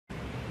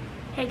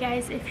Hey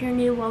guys, if you're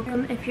new,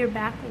 welcome. If you're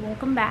back,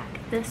 welcome back.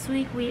 This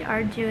week we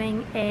are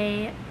doing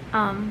a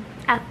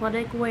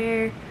athletic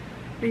wear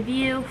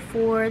review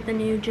for the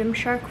new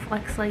Gymshark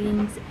Flex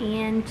leggings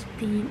and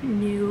the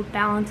new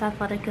Balance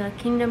Athletica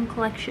Kingdom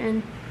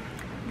Collection.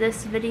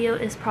 This video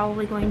is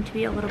probably going to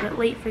be a little bit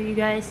late for you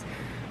guys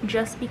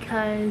just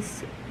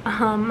because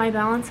my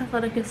Balance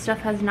Athletica stuff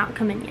has not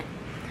come in yet.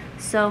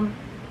 So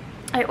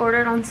I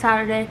ordered on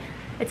Saturday.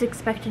 It's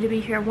expected to be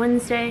here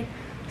Wednesday.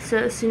 So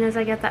as soon as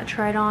I get that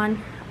tried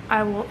on,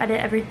 I will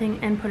edit everything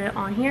and put it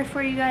on here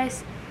for you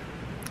guys.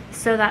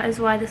 So that is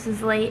why this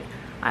is late.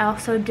 I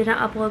also didn't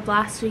upload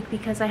last week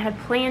because I had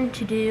planned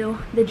to do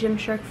the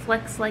Gymshark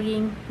Flex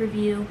legging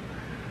review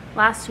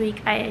last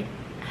week. I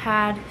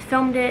had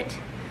filmed it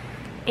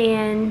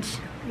and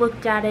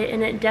looked at it,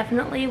 and it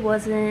definitely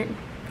wasn't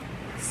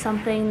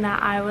something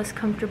that I was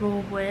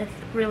comfortable with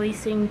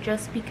releasing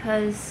just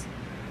because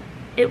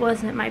it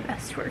wasn't my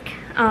best work.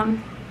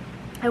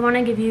 I want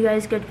to give you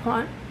guys good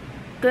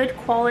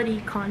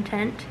quality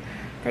content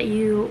that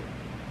you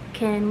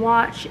can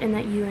watch and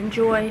that you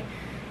enjoy,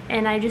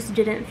 and I just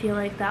didn't feel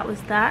like that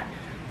was that,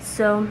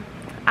 so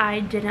I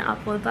didn't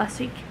upload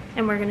last week,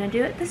 and we're gonna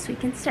do it this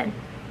week instead.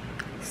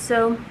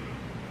 So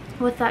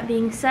with that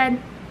being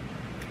said,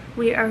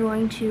 we are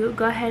going to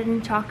go ahead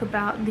and talk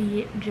about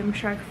the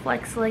Gymshark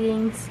Flex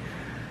leggings.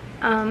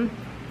 I'm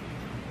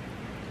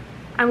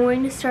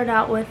going to start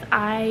out with,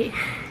 I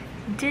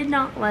did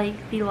not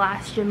like the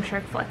last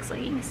Gymshark Flex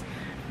leggings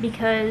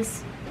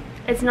because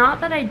it's not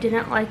that I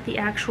didn't like the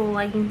actual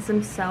leggings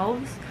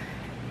themselves.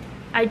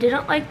 I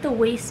didn't like the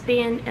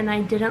waistband and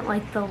I didn't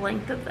like the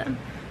length of them.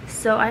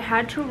 So I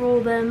had to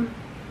roll them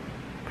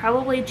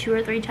probably 2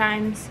 or 3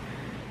 times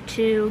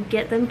to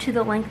get them to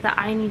the length that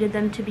I needed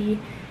them to be.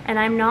 And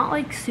I'm not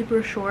like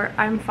super short.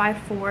 I'm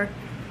 5'4",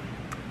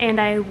 and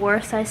I wore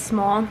a size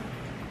small.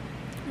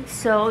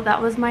 So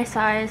that was my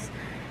size.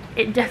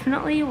 It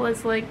definitely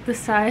was like the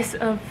size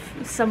of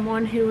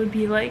someone who would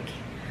be like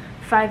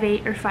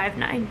 5'8" or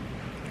 5'9".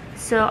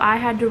 So I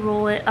had to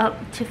roll it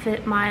up to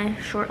fit my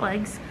short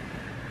legs.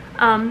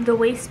 The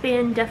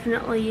waistband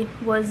definitely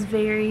was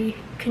very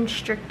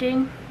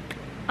constricting.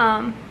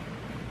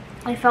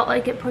 I felt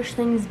like it pushed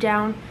things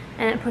down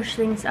and it pushed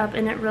things up,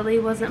 and it really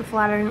wasn't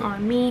flattering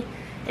on me.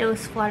 It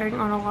was flattering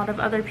on a lot of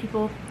other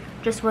people,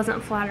 just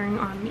wasn't flattering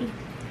on me.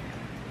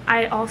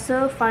 I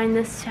also find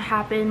this to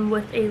happen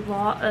with a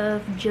lot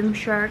of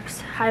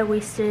Gymshark's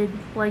high-waisted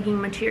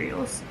legging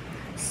materials.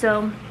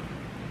 So,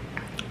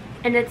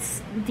 and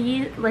it's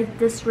like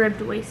this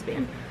ribbed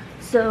waistband.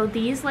 So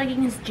these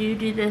leggings do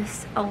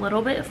this a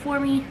little bit for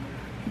me,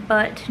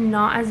 but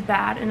not as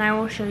bad, and I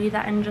will show you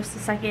that in just a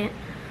second.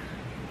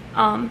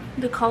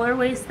 The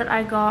colorways that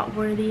I got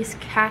were these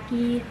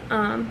khaki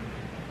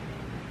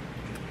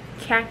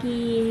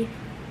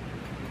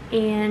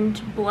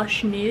and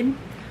blush nude.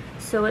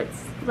 So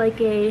it's like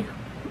a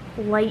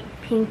light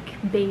pink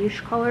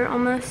beige color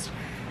almost,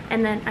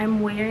 and then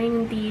I'm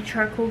wearing the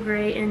charcoal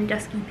gray and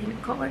dusky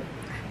pink color.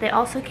 They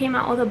also came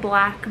out with a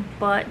black,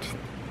 but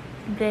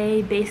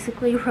they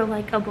basically were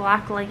like a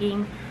black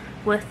legging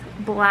with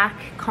black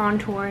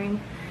contouring,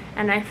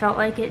 and I felt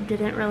like it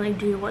didn't really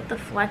do what the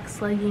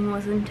Flex legging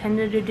was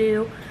intended to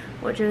do,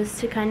 which is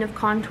to kind of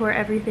contour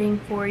everything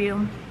for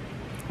you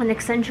and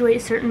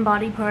accentuate certain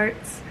body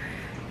parts.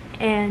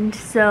 And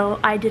so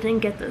I didn't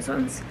get those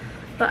ones.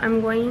 But I'm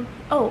going,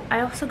 oh,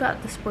 I also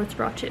got the sports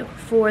bra too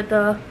for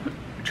the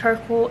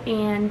charcoal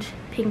and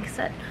pink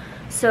set.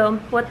 So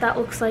what that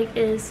looks like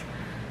is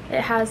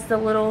it has the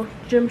little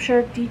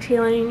Gymshark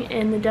detailing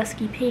in the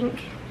dusky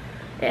pink.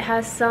 It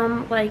has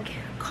some like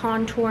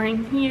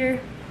contouring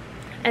here,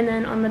 and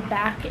then on the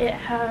back it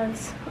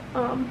has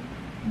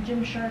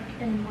Gymshark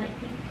in light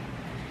pink.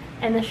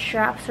 And the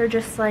straps are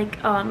just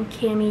like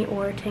cami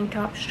or tank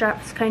top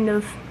straps kind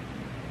of.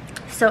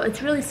 So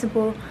it's really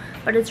simple,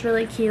 but it's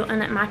really cute,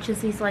 and it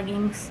matches these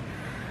leggings.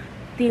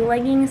 The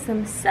leggings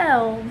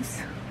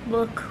themselves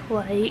look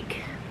like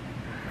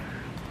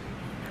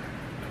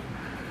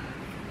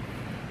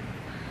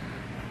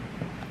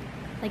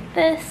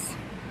this,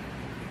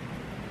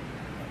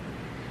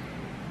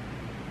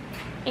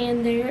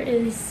 and there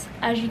is,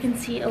 as you can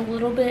see, a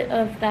little bit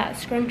of that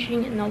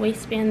scrunching in the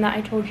waistband that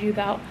I told you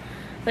about,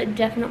 but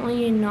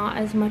definitely not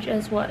as much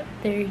as what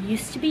there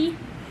used to be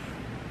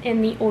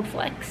in the old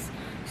Flex.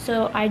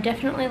 So I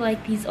definitely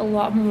like these a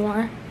lot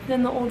more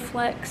than the old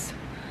Flex.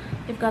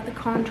 They've got the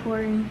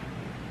contouring,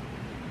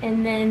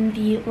 and then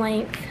the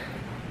length.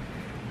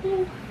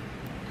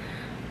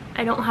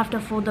 I don't have to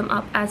fold them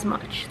up as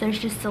much. There's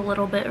just a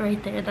little bit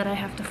right there that I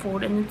have to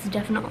fold, and it's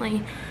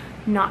definitely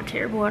not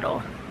terrible at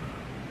all.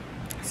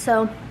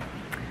 So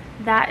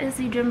that is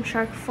the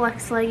Gymshark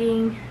Flex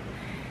legging,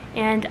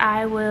 and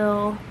I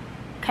will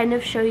kind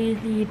of show you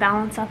the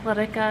Balance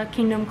Athletica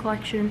Kingdom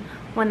Collection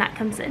when that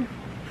comes in.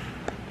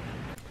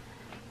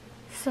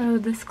 So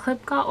this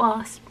clip got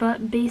lost,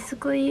 but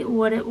basically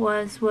what it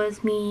was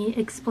me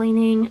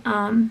explaining,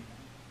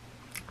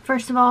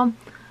 first of all,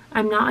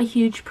 I'm not a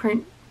huge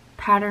print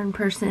pattern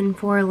person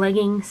for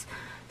leggings,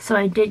 So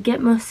I did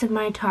get most of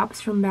my tops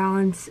from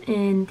Balance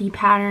in the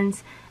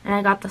patterns, and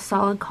I got the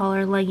solid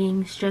collar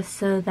leggings just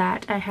so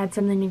that I had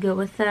something to go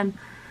with them.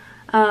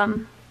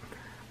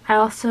 I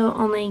also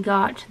only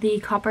got the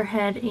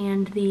copperhead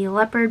and the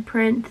leopard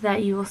print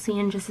that you will see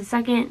in just a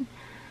second.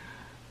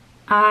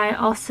 I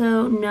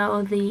also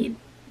know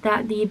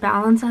that the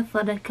Balance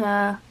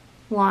Athletica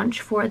launch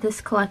for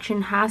this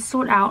collection has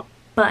sold out,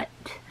 but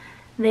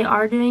they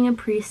are doing a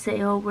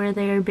pre-sale where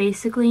they are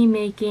basically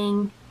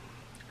making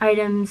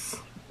items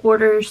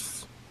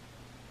orders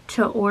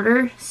to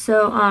order.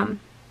 So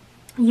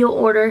you'll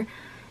order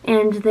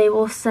and they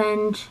will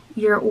send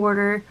your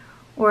order,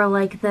 or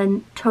like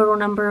the total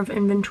number of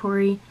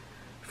inventory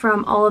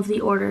from all of the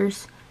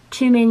orders,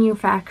 to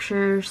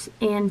manufacturers,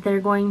 and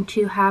they're going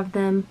to have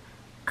them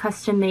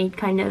custom made,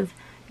 kind of,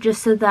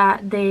 just so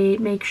that they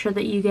make sure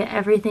that you get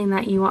everything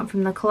that you want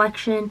from the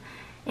collection.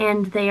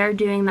 And they are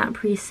doing that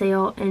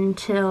pre-sale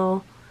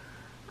until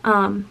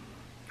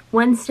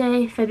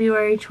Wednesday,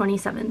 February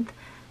 27th.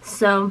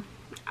 So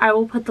I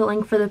will put the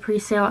link for the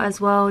pre-sale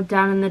as well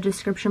down in the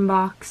description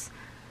box,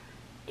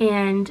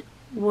 and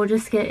we'll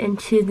just get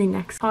into the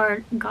next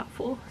card. Got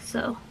full,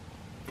 so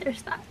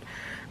there's that.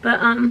 But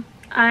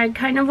I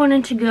kind of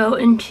wanted to go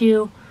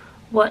into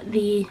what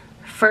the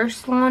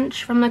first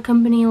launch from the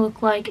company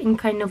looked like and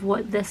kind of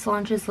what this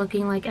launch is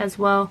looking like as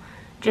well,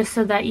 just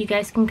so that you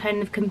guys can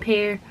kind of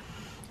compare.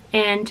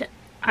 And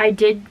I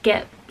did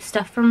get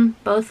stuff from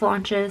both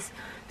launches,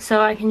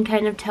 so I can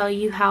kind of tell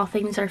you how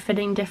things are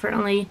fitting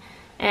differently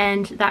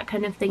and that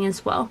kind of thing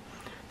as well.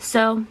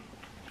 So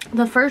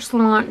the first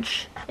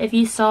launch, if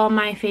you saw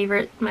my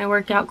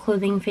workout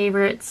clothing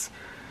favorites,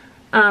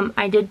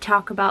 I did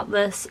talk about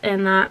this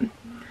and that,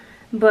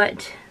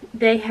 but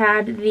they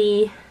had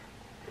the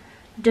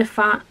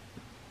Define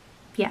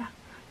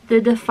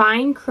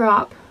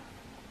crop.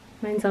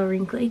 Mine's all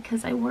wrinkly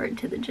because I wore it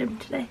to the gym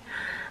today.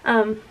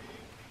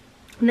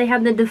 They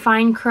had the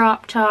Define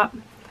crop top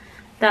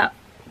that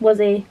was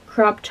a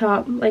crop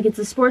top, like it's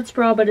a sports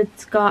bra, but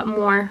it's got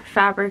more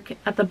fabric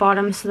at the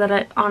bottom so that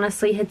it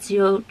honestly hits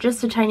you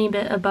just a tiny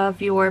bit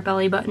above your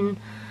belly button.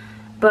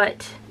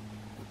 But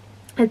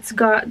it's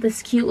got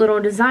this cute little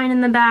design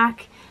in the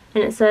back,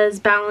 and it says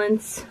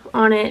Balance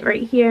on it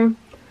right here.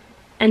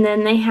 And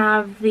then they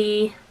have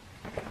the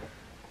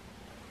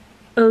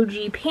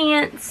OG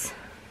pants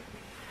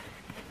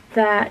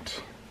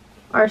that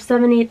are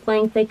 7/8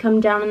 length. They come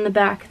down in the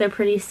back. They're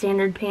pretty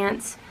standard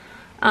pants.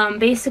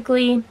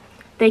 Basically,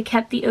 they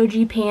kept the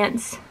OG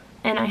pants,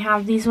 and I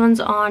have these ones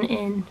on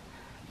in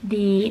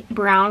the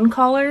brown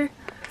color.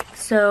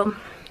 So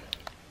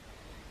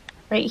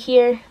right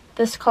here,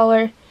 this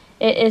color,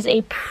 it is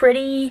a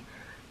pretty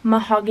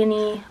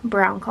mahogany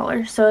brown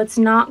color. So it's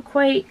not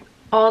quite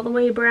all the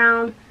way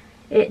brown.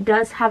 It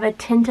does have a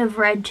tint of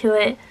red to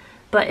it,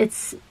 but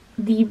it's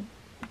the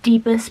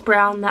deepest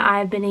brown that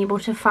I've been able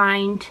to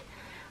find.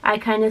 I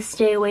kind of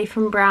stay away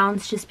from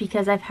browns just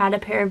because I've had a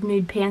pair of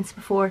nude pants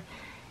before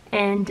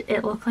and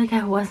it looked like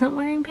I wasn't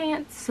wearing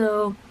pants,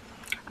 so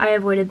I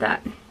avoided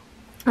that.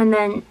 And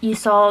then you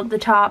saw the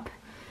top.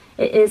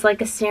 It is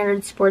like a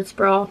standard sports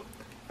bra.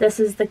 This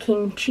is the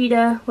King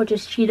Cheetah, which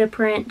is cheetah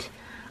print.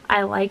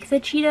 I like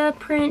the cheetah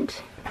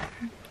print.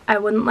 I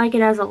wouldn't like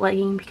it as a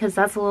legging because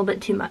that's a little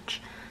bit too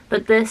much.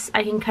 But this,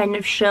 I can kind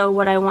of show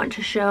what I want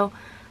to show.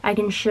 I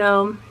can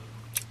show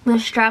the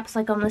straps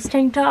like on this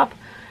tank top,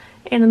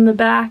 and in the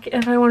back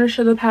if I want to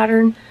show the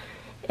pattern.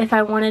 If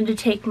I wanted to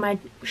take my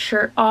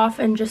shirt off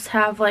and just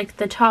have like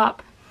the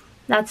top,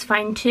 that's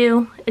fine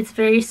too. It's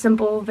very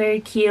simple,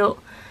 very cute.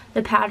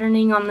 The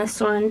patterning on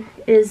this one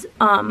is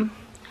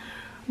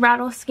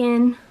rattle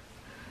skin,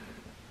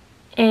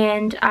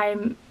 and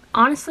I'm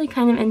honestly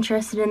kind of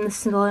interested in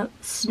the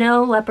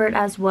snow leopard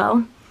as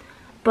well,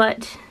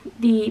 but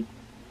the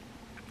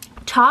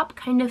top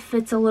kind of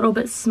fits a little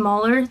bit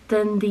smaller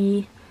than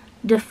the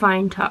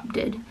Define top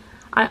did.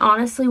 I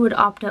honestly would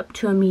opt up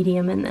to a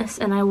medium in this,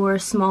 and I wore a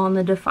small in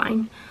the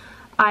Define.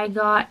 I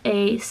got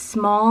a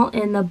small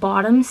in the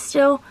bottom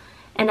still,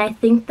 and I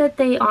think that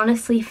they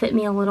honestly fit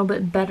me a little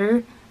bit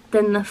better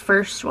than the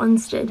first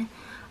ones did.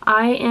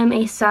 I am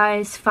a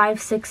size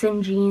 5'6"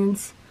 in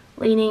jeans,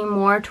 leaning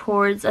more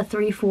towards a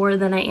 3'4"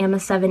 than I am a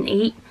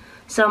 7'8",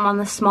 so I'm on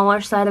the smaller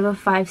side of a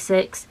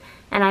 5'6",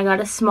 and I got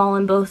a small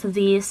in both of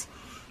these.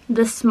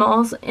 The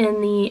smalls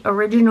in the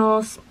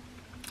originals,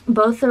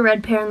 both the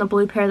red pair and the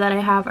blue pair that I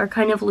have, are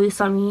kind of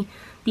loose on me.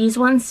 These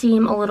ones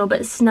seem a little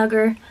bit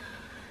snugger.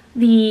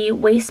 The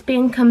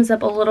waistband comes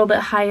up a little bit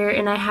higher,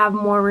 and I have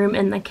more room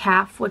in the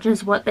calf, which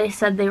is what they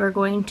said they were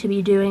going to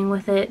be doing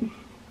with it.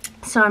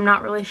 So I'm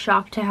not really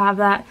shocked to have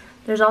that.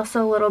 There's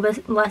also a little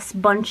bit less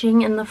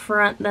bunching in the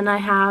front than I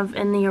have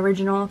in the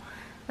original.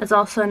 That's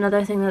also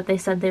another thing that they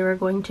said they were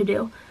going to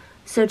do.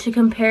 So to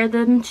compare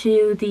them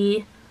to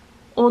the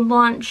old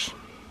launch,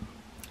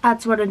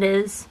 that's what it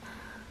is.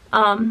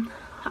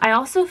 I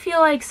also feel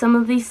like some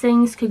of these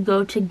things could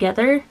go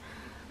together.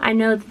 I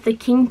know that the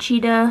King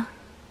Cheetah,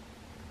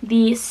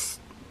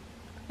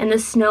 and the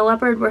Snow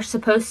Leopard were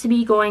supposed to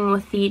be going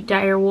with the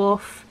Dire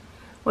Wolf,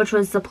 which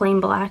was the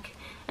plain black.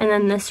 and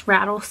then this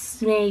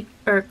rattlesnake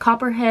or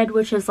copperhead,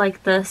 which is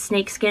like the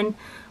snake skin,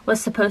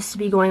 was supposed to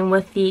be going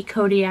with the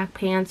Kodiak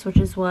pants, which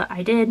is what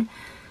I did.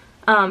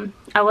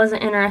 I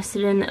wasn't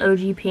interested in the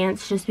OG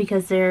pants just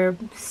because they're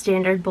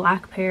standard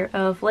black pair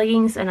of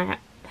leggings and I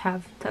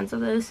have tons of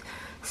those.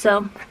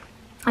 So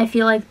I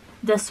feel like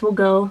this will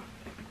go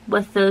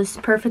with those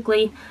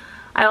perfectly.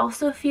 I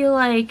also feel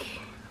like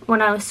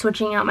when I was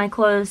switching out my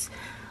clothes,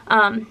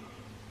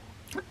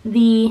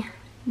 the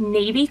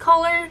navy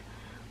color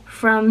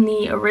from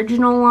the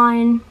original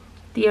line,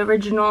 the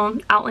original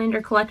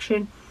Outlander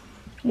collection,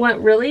 went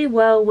really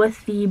well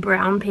with the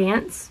brown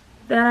pants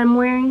that I'm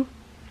wearing,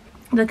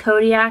 the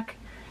Kodiak.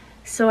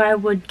 So I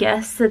would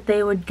guess that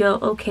they would go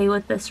okay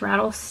with this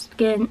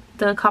rattleskin,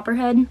 the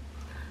copperhead. I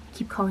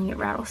keep calling it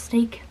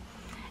rattlesnake.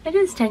 It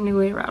is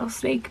technically a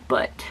rattlesnake,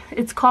 but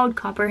it's called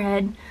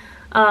copperhead.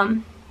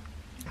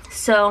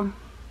 So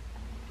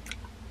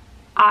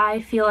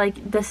I feel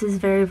like this is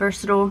very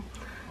versatile.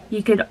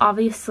 You could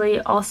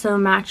obviously also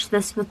match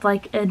this with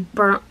like a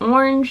burnt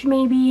orange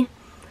maybe,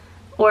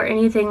 or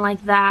anything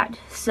like that.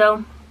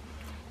 So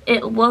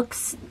it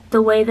looks,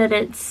 the way that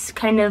it's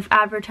kind of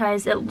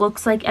advertised, it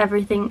looks like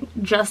everything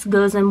just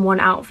goes in one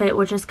outfit,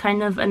 which is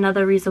kind of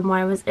another reason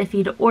why I was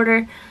iffy to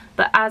order.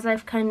 But as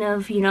I've kind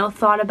of, you know,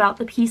 thought about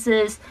the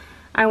pieces,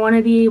 I want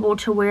to be able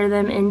to wear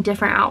them in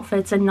different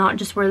outfits and not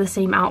just wear the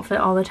same outfit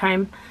all the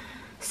time.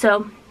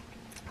 So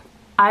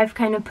I've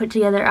kind of put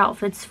together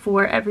outfits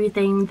for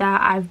everything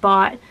that I've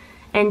bought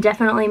and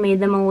definitely made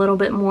them a little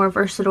bit more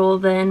versatile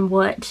than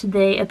what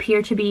they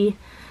appear to be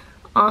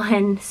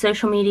on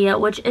social media,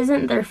 which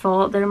isn't their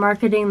fault. They're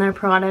marketing their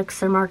products,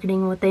 they're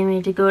marketing what they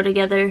made to go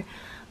together,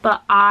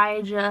 but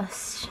I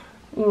just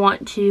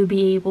want to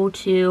be able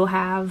to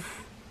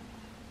have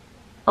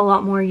a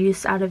lot more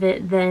use out of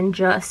it than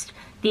just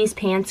these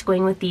pants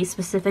going with these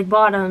specific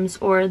bottoms,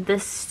 or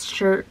this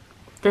shirt,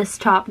 this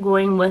top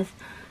going with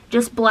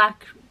just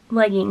black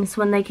leggings,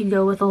 when they could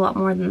go with a lot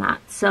more than that.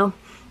 So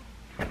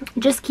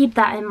just keep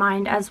that in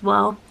mind as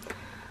well.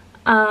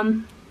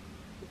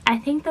 I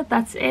think that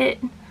that's it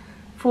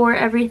for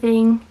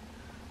everything.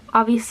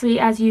 Obviously,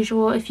 as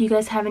usual, if you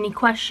guys have any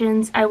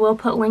questions, I will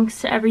put links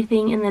to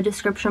everything in the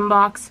description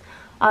box.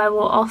 I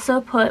will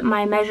also put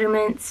my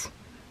measurements,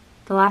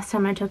 the last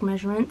time I took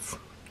measurements,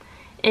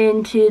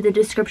 into the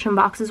description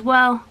box as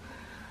well.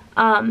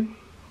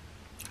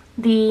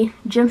 The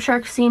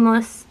Gymshark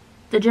Seamless,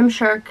 the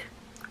Gymshark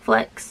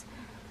Flex,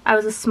 I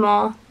was a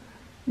small.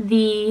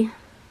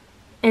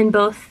 In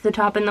both the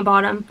top and the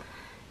bottom.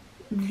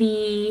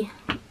 The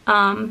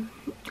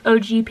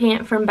OG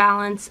Pant from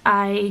Balance,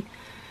 I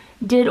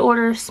did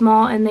order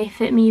small and they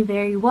fit me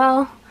very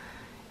well.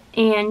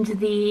 And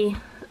the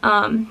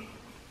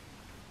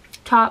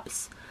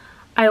tops,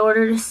 I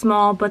ordered a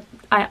small, but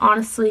I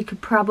honestly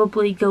could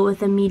probably go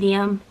with a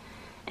medium,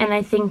 and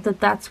I think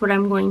that that's what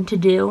I'm going to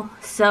do.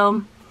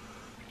 So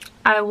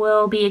I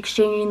will be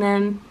exchanging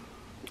them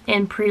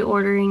and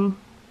pre-ordering,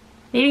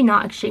 maybe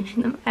not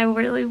exchanging them. I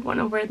really want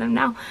to wear them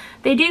now.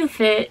 They do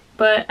fit,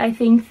 but I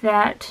think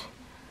that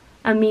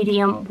a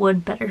medium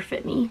would better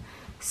fit me.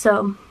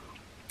 So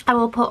I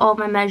will put all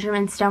my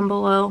measurements down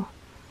below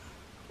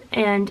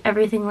and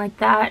everything like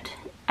that.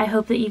 I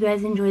hope that you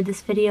guys enjoyed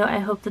this video. I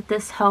hope that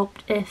this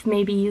helped if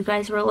maybe you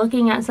guys were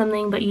looking at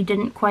something but you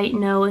didn't quite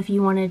know if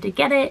you wanted to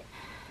get it.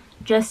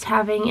 Just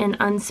having an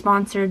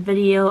unsponsored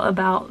video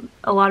about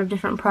a lot of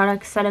different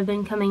products that have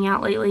been coming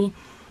out lately.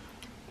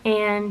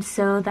 And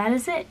so that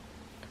is it.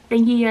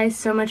 Thank you guys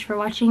so much for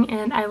watching,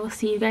 and I will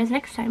see you guys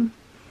next time.